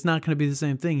 guys. Like, it's not going to be the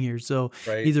same thing here. So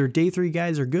either day 3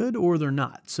 guys are good or they're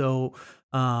not. So,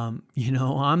 I'm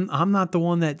not the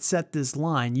one that set this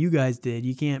line. You guys did.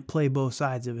 You can't play both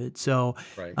sides of it. So,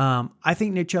 I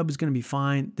think Nick Chubb is going to be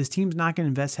fine. This team's not going to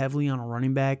invest heavily on a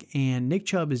running back. And Nick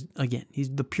Chubb is, again, he's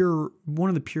one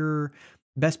of the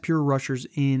best pure rushers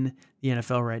in the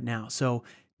NFL right now. So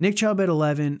Nick Chubb at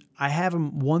 11, I have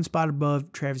him one spot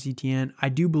above Travis Etienne. I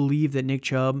do believe that Nick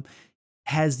Chubb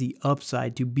has the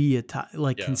upside to be a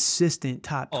consistent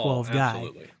top 12 guy,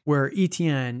 absolutely. Where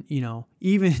Etienne,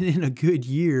 even in a good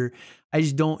year, I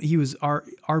just don't, he was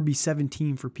RB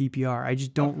 17 for PPR. I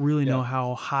just don't really know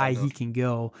how high he can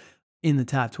go in the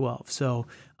top 12. So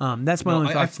that's my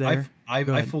only thoughts there.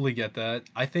 I fully get that.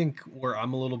 I think where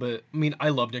I'm a little bit, I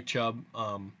love Nick Chubb.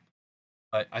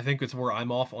 But I think it's where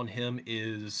I'm off on him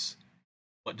is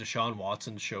what Deshaun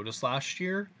Watson showed us last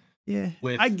year. Yeah,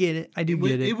 I get it. I do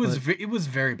get it. It was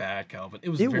very bad, Calvin. It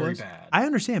was very bad. I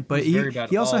understand, but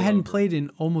he also hadn't played in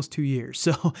almost 2 years.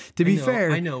 So to be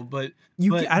fair, I know, but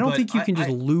I don't think you can just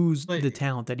lose the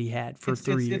talent that he had for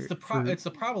 3 years. It's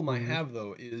the problem I have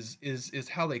though is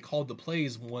how they called the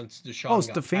plays once Deshaun. Oh,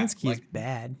 Stefanski is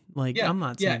bad. I'm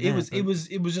not saying that.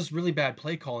 It was just really bad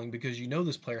play calling, because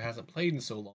this player hasn't played in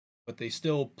so long, but they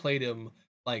still played him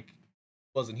like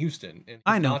was in Houston, and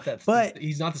I know, but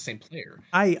he's not the same player.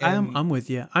 I'm with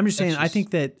you. I'm just saying, I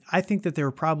think that they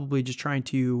were probably just trying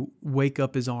to wake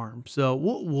up his arm. So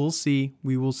we'll see.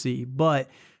 We will see. But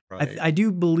I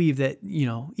do believe that,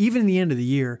 even in the end of the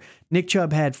year, Nick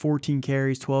Chubb had 14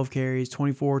 carries, 12 carries,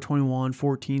 24, 21,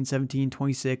 14, 17,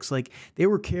 26. Like, they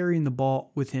were carrying the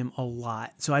ball with him a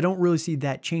lot. So I don't really see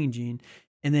that changing.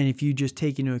 And then if you just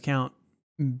take into account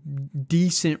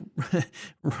decent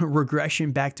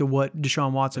regression back to what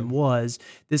Deshaun Watson was,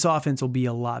 this offense will be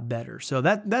a lot better. So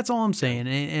that's all I'm saying.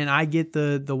 And I get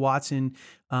the Watson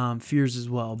fears as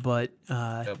well, but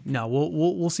no,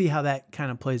 we'll see how that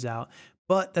kind of plays out.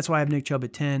 But that's why I have Nick Chubb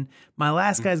at 10. My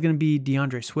last guy is going to be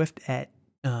DeAndre Swift at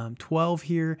 12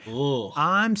 here. Ooh.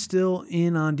 I'm still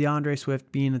in on DeAndre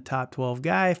Swift being a top 12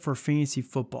 guy for fantasy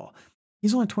football.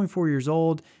 He's only 24 years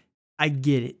old. I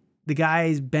get it. The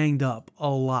guy's banged up a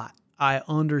lot. I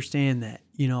understand that.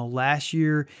 Last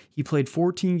year he played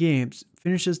 14 games,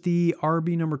 finishes the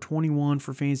RB number 21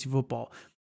 for fantasy football.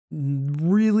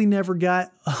 Really never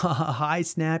got a high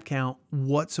snap count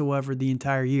whatsoever the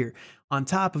entire year. On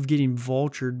top of getting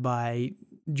vultured by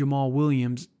Jamal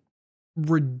Williams.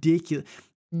 Ridiculous.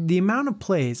 The amount of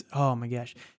plays, oh my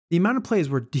gosh. The amount of plays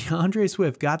where DeAndre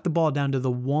Swift got the ball down to the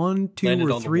 1, 2,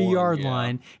 or 3 yard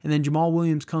line, and then Jamal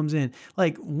Williams comes in.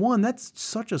 Like, that's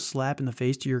such a slap in the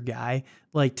face to your guy.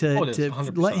 Like, to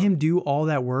let him do all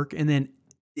that work, and then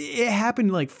it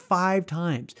happened like 5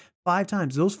 times. 5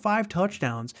 times. Those 5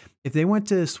 touchdowns, if they went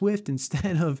to Swift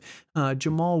instead of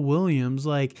Jamal Williams,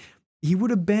 like, he would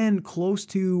have been close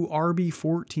to RB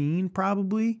 14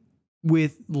 probably,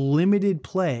 with limited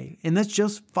play. And that's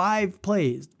just 5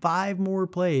 plays, 5 more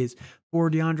plays for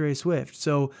DeAndre Swift.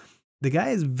 So the guy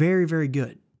is very, very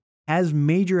good. Has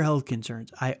major health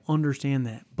concerns. I understand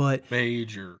that. But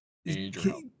major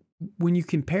health. When you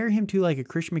compare him to like a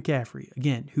Christian McCaffrey,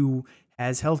 again, who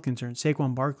has health concerns,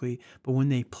 Saquon Barkley, but when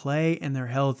they play and they're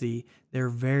healthy, they're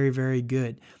very, very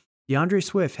good. DeAndre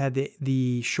Swift had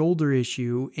the shoulder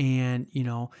issue, and,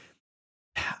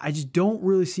 I just don't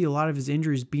really see a lot of his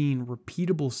injuries being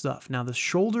repeatable stuff. Now, the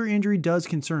shoulder injury does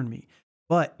concern me,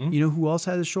 but you know who else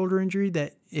has a shoulder injury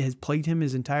that has plagued him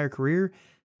his entire career?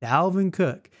 Dalvin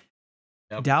Cook.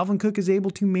 Yep. Dalvin Cook is able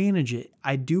to manage it.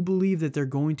 I do believe that they're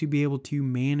going to be able to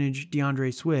manage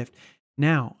DeAndre Swift.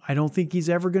 Now, I don't think he's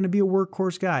ever going to be a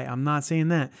workhorse guy. I'm not saying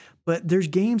that. But there's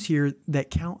games here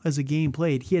that count as a game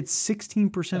played. He had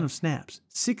 16% of snaps.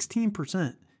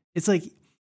 16%. It's like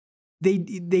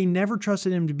they never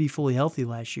trusted him to be fully healthy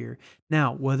last year.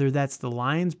 Now, whether that's the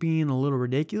Lions being a little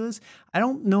ridiculous, I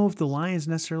don't know if the Lions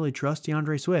necessarily trust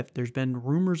DeAndre Swift. There's been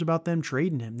rumors about them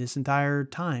trading him this entire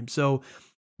time. So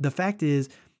the fact is,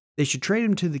 they should trade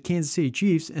him to the Kansas City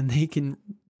Chiefs, and they can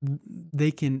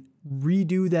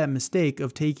redo that mistake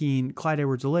of taking Clyde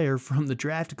Edwards-Helaire from the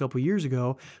draft a couple years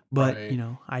ago. But,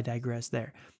 Right. I digress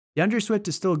there. DeAndre Swift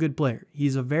is still a good player.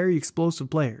 He's a very explosive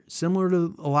player. Similar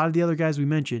to a lot of the other guys we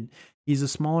mentioned, he's a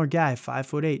smaller guy,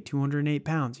 5'8", 208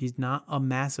 pounds. He's not a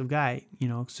massive guy,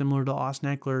 similar to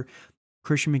Austin Eckler,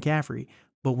 Christian McCaffrey.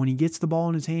 But when he gets the ball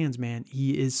in his hands, man,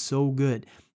 he is so good.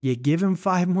 You give him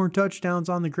 5 more touchdowns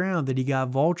on the ground that he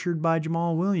got vultured by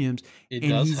Jamal Williams. It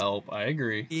and does help. I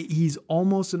agree. He's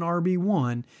almost an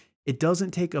RB1. It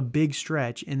doesn't take a big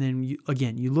stretch. And then,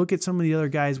 you look at some of the other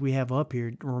guys we have up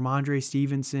here, Ramondre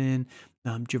Stevenson,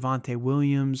 Javonte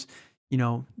Williams.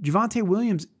 Javonte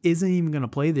Williams isn't even going to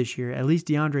play this year. At least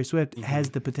DeAndre Swift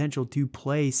has the potential to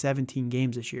play 17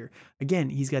 games this year. Again,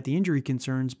 he's got the injury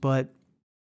concerns, but,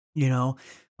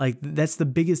 that's the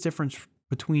biggest difference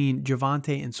between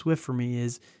Javonte and Swift for me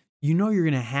is, you're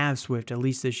going to have Swift at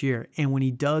least this year. And when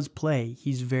he does play,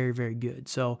 he's very, very good.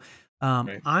 So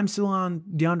Right. I'm still on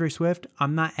DeAndre Swift.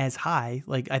 I'm not as high.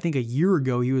 I think a year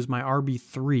ago, he was my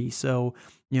RB3. So,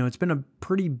 it's been a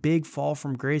pretty big fall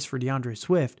from grace for DeAndre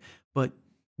Swift. But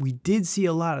we did see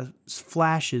a lot of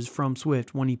flashes from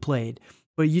Swift when he played.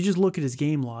 But you just look at his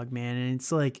game log, man, and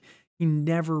it's like he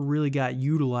never really got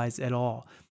utilized at all.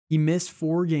 He missed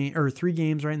 3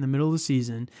 games right in the middle of the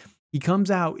season. He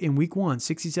comes out in week 1,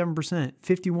 67%,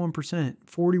 51%,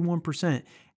 41%.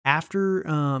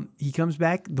 After he comes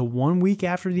back the 1 week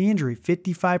after the injury,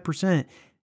 55%.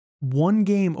 1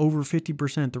 game over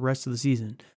 50% the rest of the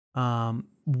season.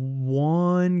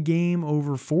 1 game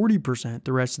over 40%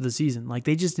 the rest of the season.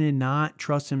 They just did not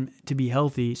trust him to be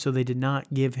healthy, so they did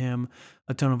not give him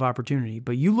a ton of opportunity.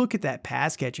 But you look at that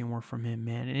pass catching work from him,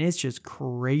 man, and it's just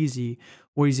crazy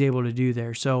what he's able to do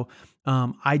there. So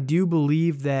I do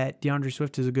believe that DeAndre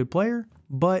Swift is a good player,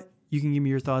 but you can give me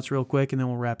your thoughts real quick, and then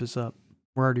we'll wrap this up.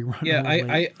 We're already running. Yeah,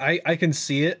 I can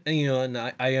see it, and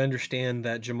I understand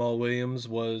that Jamal Williams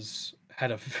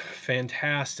had a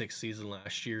fantastic season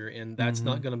last year, and that's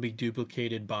not going to be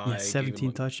duplicated by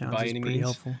 17 touchdowns by is any pretty means.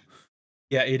 helpful.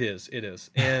 Yeah, it is,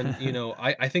 and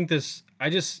I think this. I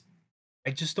just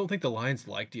don't think the Lions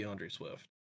like DeAndre Swift.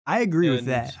 I agree with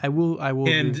that. I will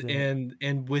agree with that.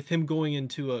 And with him going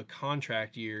into a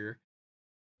contract year,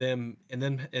 them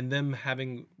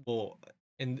having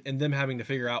them having to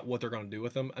figure out what they're going to do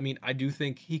with him. I mean, I do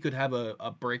think he could have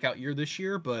a breakout year this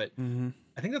year, but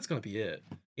I think that's going to be it.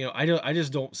 I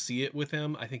just don't see it with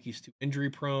him. I think he's too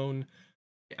injury prone.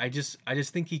 I just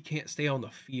think he can't stay on the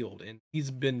field, and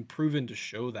he's been proven to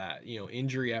show that,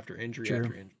 injury after injury after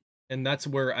injury. And that's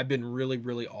where I've been really,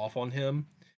 really off on him.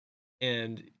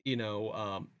 And,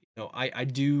 I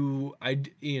do,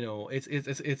 it's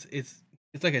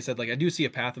like I said, I do see a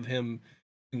path of him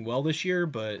doing well this year,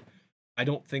 but I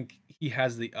don't think he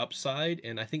has the upside.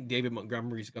 And I think David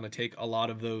Montgomery is going to take a lot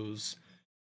of those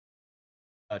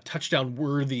touchdown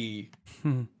worthy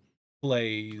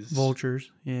plays,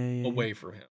 vultures, away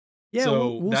from him. Yeah,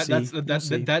 so we'll see.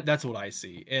 That's what I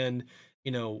see. And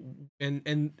and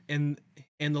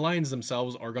the Lions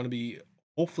themselves are going to be,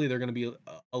 hopefully they're going to be a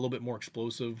little bit more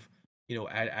explosive,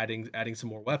 adding some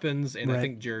more weapons, and I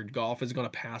think Jared Goff is going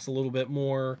to pass a little bit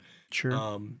more.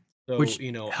 Sure. So, which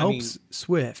helps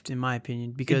Swift, in my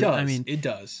opinion, because it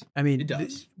does.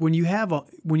 When you have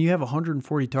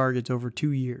 140 targets over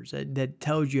 2 years, that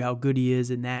tells you how good he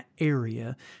is in that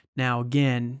area. Now,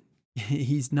 again,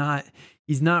 he's not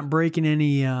breaking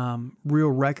any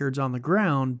real records on the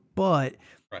ground, but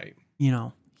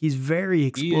he's very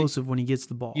explosive when he gets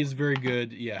the ball. He's very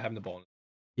good, having the ball.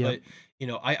 But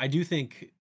I do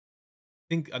think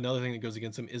another thing that goes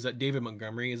against him is that David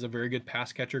Montgomery is a very good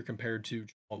pass catcher compared to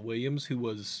Jamal Williams,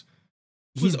 he's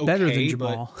better than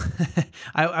Jamal.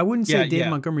 I wouldn't say David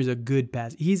Montgomery's a good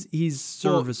pass. He's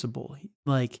serviceable.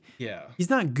 He's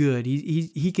not good.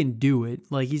 He can do it.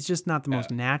 He's just not the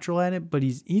most natural at it, but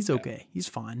he's okay. He's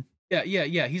fine.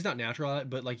 Yeah. He's not natural at it,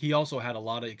 but he also had a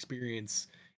lot of experience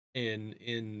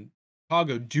in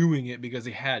Chicago doing it because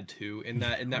he had to, and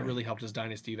that really helped his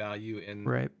dynasty value.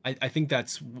 And I think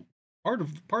that's part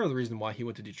of the reason why he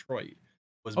went to Detroit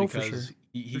was because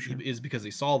because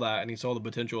he saw that, and he saw the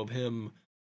potential of him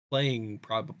playing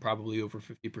probably over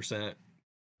 50%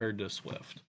 compared to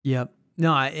Swift. Yep.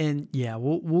 No,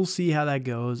 we'll see how that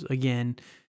goes. Again,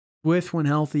 Swift, when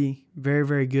healthy, very,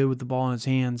 very good with the ball in his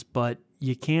hands, but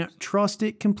you can't trust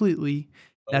it completely.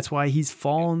 That's why he's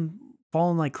fallen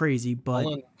like crazy. But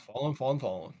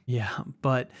falling. Yeah,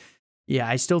 but yeah,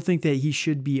 I still think that he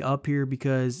should be up here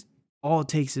because all it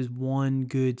takes is one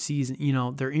good season.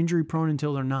 They're injury prone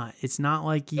until they're not. It's not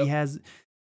like he Yep. has,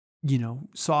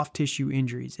 soft tissue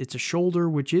injuries. It's a shoulder,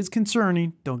 which is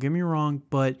concerning. Don't get me wrong,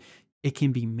 but it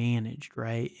can be managed,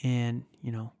 right? And,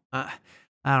 I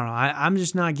don't know. I'm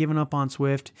just not giving up on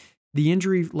Swift. The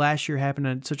injury last year happened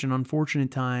at such an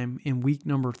unfortunate time in week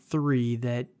number 3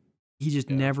 that he just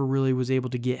Yeah. never really was able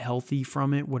to get healthy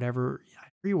from it. Whatever, I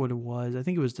forget what it was. I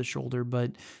think it was the shoulder,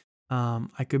 but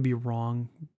I could be wrong.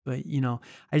 But I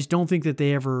just don't think that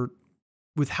they ever,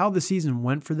 with how the season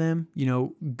went for them,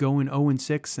 going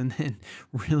 0-6 and then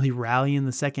really rallying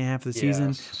the second half of the season,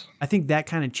 Yes. I think that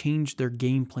kind of changed their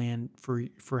game plan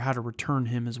for how to return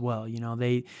him as well.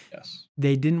 They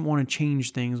didn't want to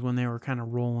change things when they were kind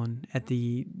of rolling at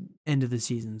the end of the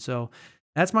season. So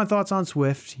that's my thoughts on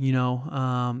Swift.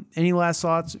 Any last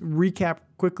thoughts? Recap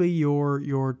quickly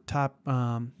your top,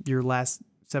 your last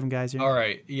 7 guys here. All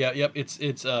right. Yeah. Yep.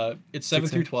 It's 7 through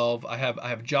 7. 12. I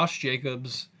have Josh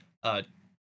Jacobs,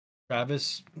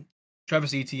 Travis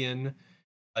Etienne,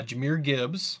 Jameer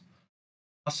Gibbs,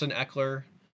 Austin Eckler,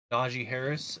 Najee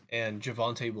Harris, and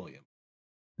Javonte Williams.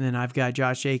 And then I've got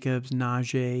Josh Jacobs,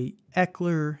 Najee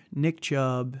Eckler, Nick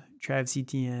Chubb, Travis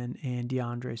Etienne, and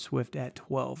DeAndre Swift at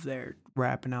 12 there,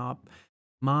 wrapping up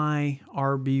my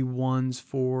RB1s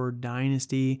for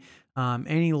Dynasty.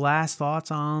 Any last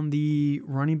thoughts on the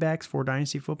running backs for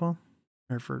Dynasty football?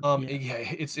 It's the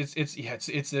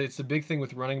big thing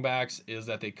with running backs is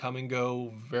that they come and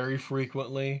go very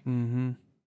frequently. Mm-hmm.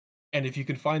 And if you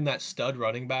can find that stud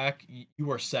running back,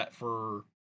 you are set for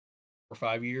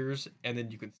 5 years, and then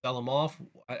you can sell them off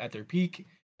at their peak,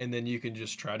 and then you can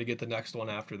just try to get the next one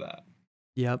after that.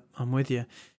 Yep, I'm with you.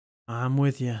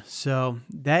 So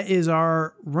that is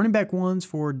our running back ones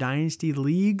for Dynasty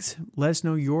leagues. Let us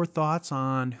know your thoughts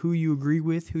on who you agree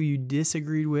with, who you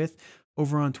disagreed with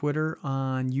over on Twitter,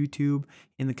 on YouTube,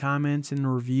 in the comments, in the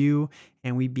review,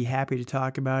 and we'd be happy to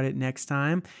talk about it next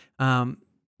time.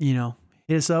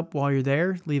 Hit us up while you're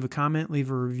there. Leave a comment,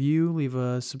 leave a review, leave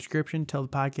a subscription, tell the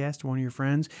podcast to one of your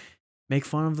friends. Make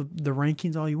fun of the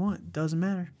rankings all you want. Doesn't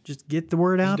matter. Just get the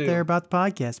word out there about the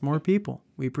podcast. More people.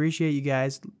 We appreciate you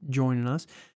guys joining us.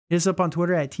 Hit us up on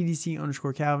Twitter at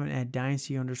TDC_Calvin, at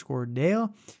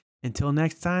Dynasty_Dale. Until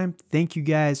next time, thank you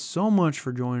guys so much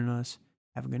for joining us.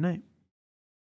 Have a good night.